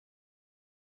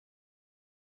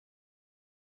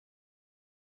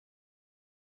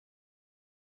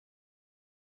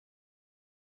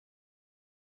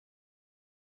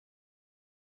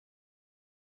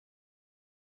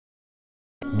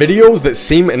Videos that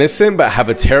seem innocent but have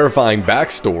a terrifying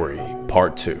backstory,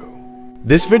 Part 2.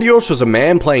 This video shows a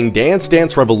man playing Dance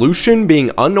Dance Revolution being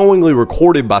unknowingly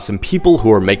recorded by some people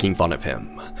who are making fun of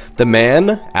him. The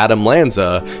man, Adam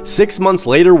Lanza, 6 months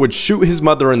later would shoot his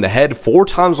mother in the head 4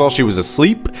 times while she was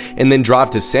asleep and then drive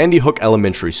to Sandy Hook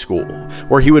Elementary School,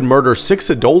 where he would murder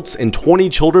 6 adults and 20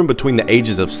 children between the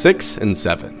ages of 6 and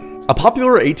 7. A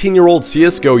popular 18-year-old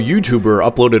CSGO YouTuber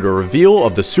uploaded a reveal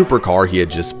of the supercar he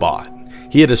had just bought.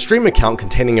 He had a stream account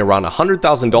containing around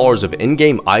 $100,000 of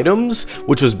in-game items,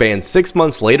 which was banned 6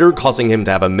 months later, causing him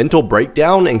to have a mental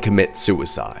breakdown and commit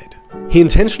suicide. He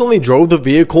intentionally drove the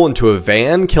vehicle into a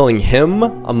van, killing him,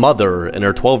 a mother, and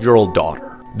her 12-year-old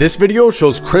daughter. This video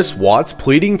shows Chris Watts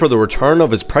pleading for the return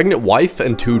of his pregnant wife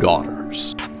and 2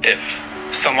 daughters. If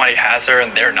somebody has her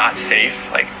and they're not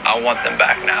safe, like, I want them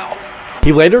back now.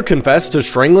 He later confessed to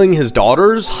strangling his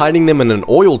daughters, hiding them in an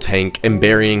oil tank, and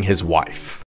burying his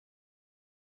wife.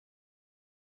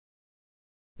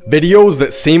 Videos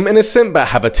that seem innocent but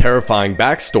have a terrifying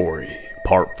backstory,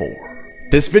 Part 4.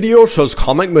 This video shows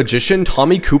comic magician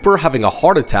Tommy Cooper having a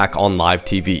heart attack on live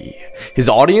TV. His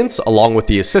audience, along with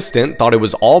the assistant, thought it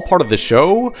was all part of the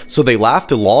show, so they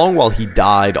laughed along while he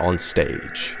died on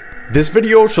stage. This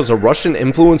video shows a Russian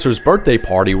influencer's birthday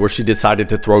party where she decided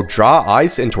to throw dry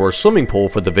ice into her swimming pool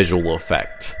for the visual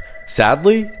effect.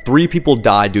 Sadly, 3 people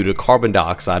died due to carbon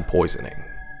dioxide poisoning.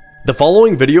 The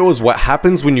following video is what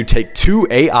happens when you take 2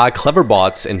 AI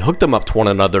cleverbots and hook them up to one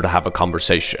another to have a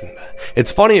conversation.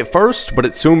 It's funny at first, but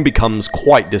it soon becomes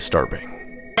quite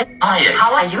disturbing. Hi.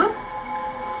 How are you?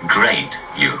 Great,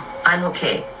 you. I'm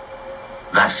okay.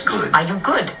 That's good. Are you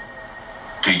good?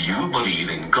 Do you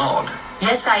believe in God?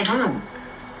 Yes, I do.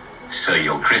 So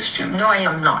you're Christian? No, I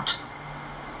am not.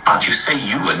 But you say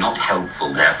you are not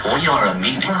helpful, therefore you're a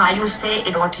meanie. How you say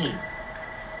idioty?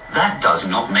 That does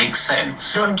not make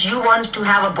sense. Don't you want to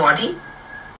have a body?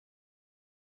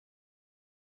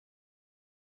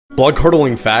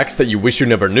 Blood-curdling facts that you wish you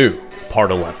never knew,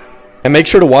 Part 11. And make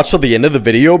sure to watch till the end of the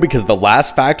video because the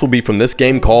last fact will be from this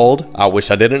game called I Wish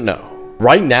I Didn't Know.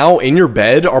 Right now, in your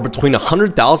bed are between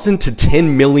 100,000 to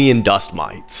 10 million dust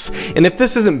mites. And if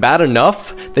this isn't bad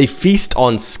enough, they feast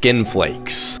on skin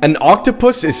flakes. An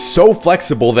octopus is so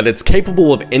flexible that it's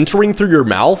capable of entering through your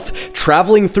mouth,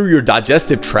 traveling through your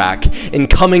digestive tract, and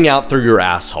coming out through your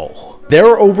asshole. There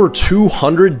are over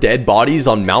 200 dead bodies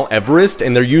on Mount Everest,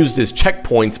 and they're used as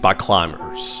checkpoints by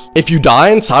climbers. If you die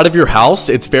inside of your house,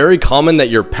 it's very common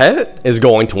that your pet is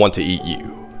going to want to eat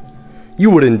you. You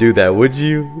wouldn't do that, would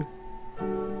you?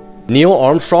 Neil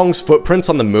Armstrong's footprints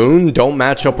on the moon don't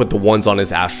match up with the ones on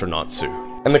his astronaut suit.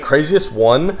 And the craziest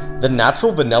one, the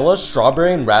natural vanilla,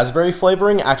 strawberry, and raspberry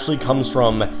flavoring actually comes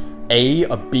from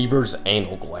a beaver's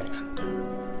anal gland.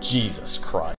 Jesus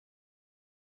Christ.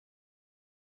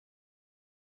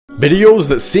 Videos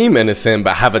that seem innocent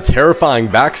but have a terrifying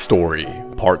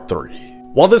backstory, Part 3.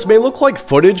 While this may look like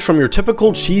footage from your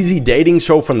typical cheesy dating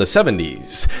show from the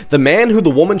 70s, the man who the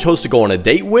woman chose to go on a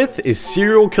date with is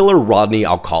serial killer Rodney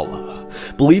Alcala,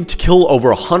 believed to kill over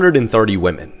 130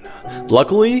 women.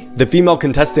 Luckily, the female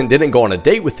contestant didn't go on a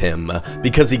date with him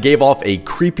because he gave off a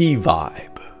creepy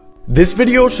vibe. This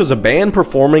video shows a band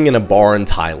performing in a bar in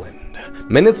Thailand.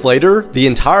 Minutes later, the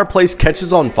entire place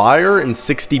catches on fire and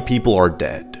 60 people are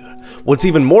dead. What's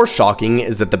even more shocking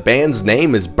is that the band's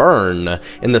name is Burn,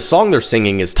 and the song they're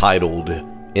singing is titled,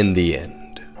 In the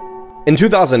End. In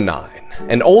 2009,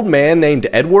 an old man named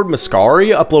Edward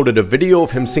Mascari uploaded a video of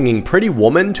him singing Pretty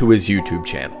Woman to his YouTube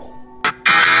channel.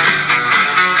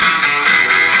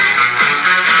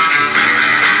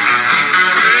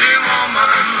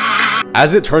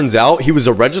 As it turns out, he was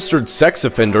a registered sex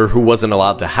offender who wasn't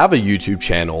allowed to have a YouTube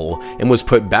channel and was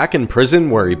put back in prison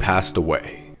where he passed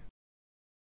away.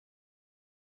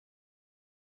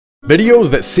 Videos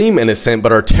that seem innocent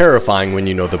but are terrifying when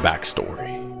you know the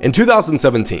backstory. In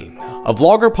 2017, a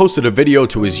vlogger posted a video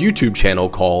to his YouTube channel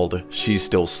called She's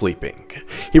Still Sleeping.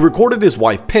 He recorded his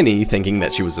wife Penny thinking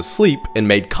that she was asleep and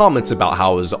made comments about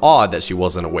how it was odd that she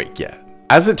wasn't awake yet.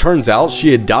 As it turns out,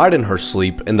 she had died in her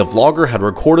sleep and the vlogger had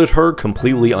recorded her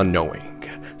completely unknowing.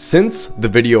 Since, the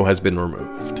video has been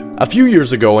removed. A few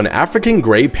years ago, an African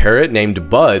gray parrot named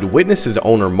Bud witnessed his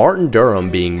owner Martin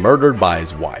Durham being murdered by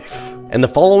his wife. And the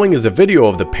following is a video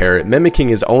of the parrot mimicking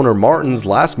his owner Martin's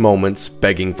last moments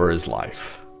begging for his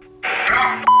life.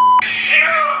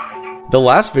 The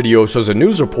last video shows a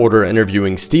news reporter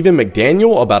interviewing Stephen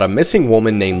McDaniel about a missing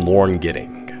woman named Lauren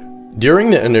Gidding. During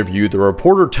the interview, the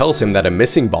reporter tells him that a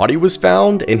missing body was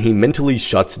found and he mentally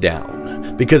shuts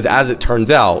down, because as it turns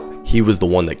out, he was the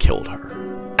one that killed her.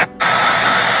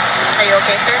 Are you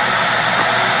okay, sir?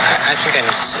 I think I need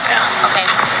to sit down. Okay.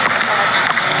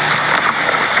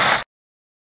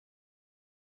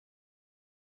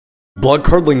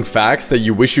 Blood-curdling facts that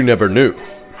you wish you never knew,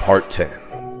 Part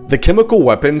 10. The chemical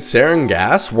weapon sarin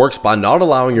gas works by not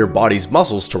allowing your body's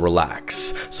muscles to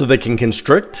relax, so they can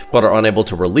constrict but are unable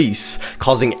to release,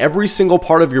 causing every single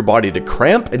part of your body to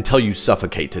cramp until you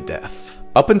suffocate to death.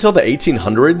 Up until the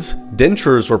 1800s,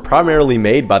 dentures were primarily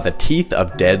made by the teeth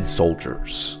of dead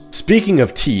soldiers. Speaking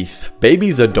of teeth,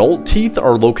 babies' adult teeth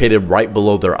are located right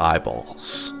below their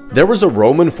eyeballs. There was a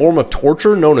Roman form of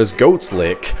torture known as goat's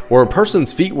lick, where a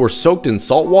person's feet were soaked in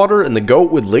salt water and the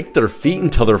goat would lick their feet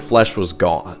until their flesh was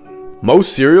gone.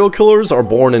 Most serial killers are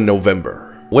born in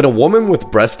November. When a woman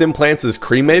with breast implants is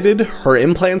cremated, her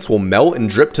implants will melt and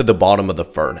drip to the bottom of the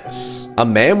furnace. A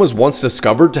man was once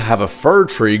discovered to have a fir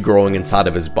tree growing inside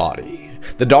of his body.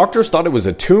 The doctors thought it was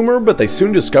a tumor, but they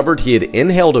soon discovered he had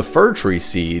inhaled a fir tree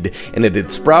seed and it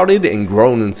had sprouted and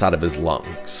grown inside of his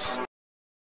lungs.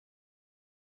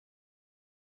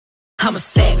 I'm a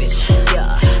savage,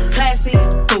 yeah. Classy,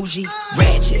 bougie,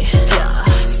 ratchet, yeah.